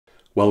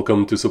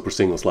Welcome to Super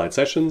Single Slide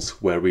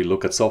Sessions, where we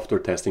look at software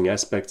testing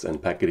aspects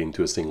and pack it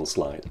into a single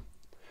slide.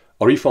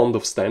 Are you fond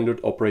of standard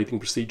operating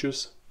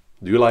procedures?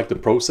 Do you like the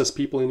process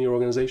people in your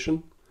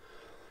organization?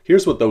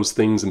 Here's what those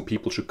things and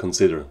people should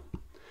consider.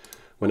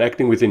 When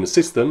acting within a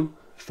system,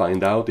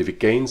 find out if it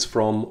gains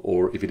from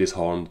or if it is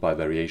harmed by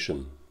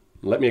variation.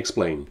 Let me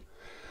explain.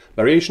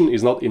 Variation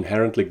is not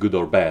inherently good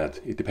or bad.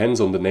 It depends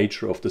on the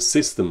nature of the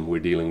system we're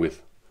dealing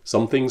with.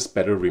 Some things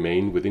better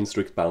remain within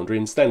strict boundary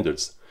and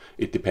standards.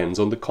 It depends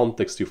on the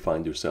context you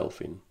find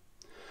yourself in.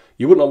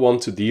 You would not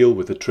want to deal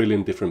with 1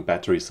 trillion different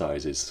battery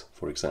sizes,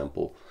 for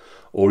example,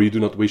 or you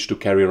do not wish to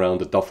carry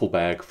around a duffel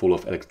bag full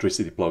of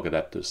electricity plug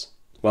adapters.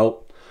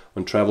 Well,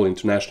 when travel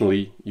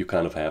internationally, you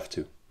kind of have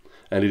to,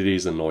 and it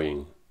is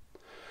annoying.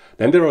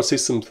 Then there are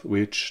systems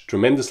which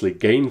tremendously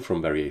gain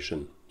from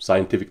variation.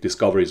 Scientific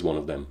discovery is one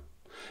of them.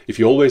 If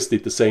you always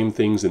did the same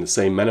things in the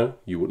same manner,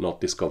 you would not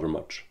discover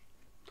much.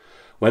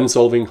 When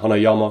solving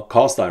Hanayama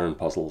cast iron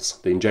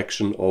puzzles, the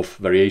injection of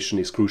variation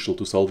is crucial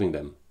to solving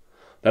them.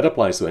 That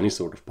applies to any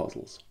sort of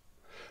puzzles.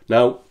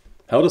 Now,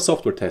 how does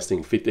software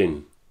testing fit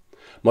in?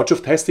 Much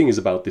of testing is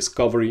about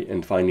discovery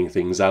and finding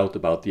things out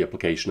about the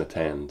application at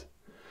hand.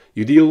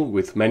 You deal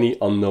with many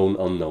unknown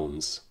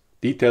unknowns,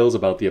 details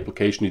about the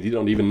application you did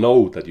not even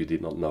know that you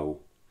did not know.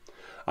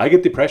 I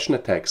get depression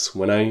attacks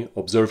when I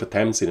observe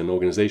attempts in an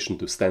organization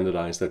to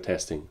standardize their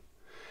testing.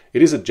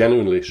 It is a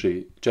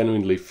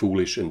genuinely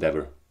foolish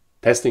endeavor.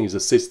 Testing is a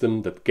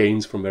system that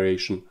gains from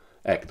variation.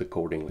 Act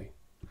accordingly.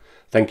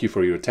 Thank you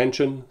for your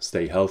attention,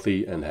 stay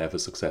healthy and have a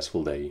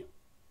successful day.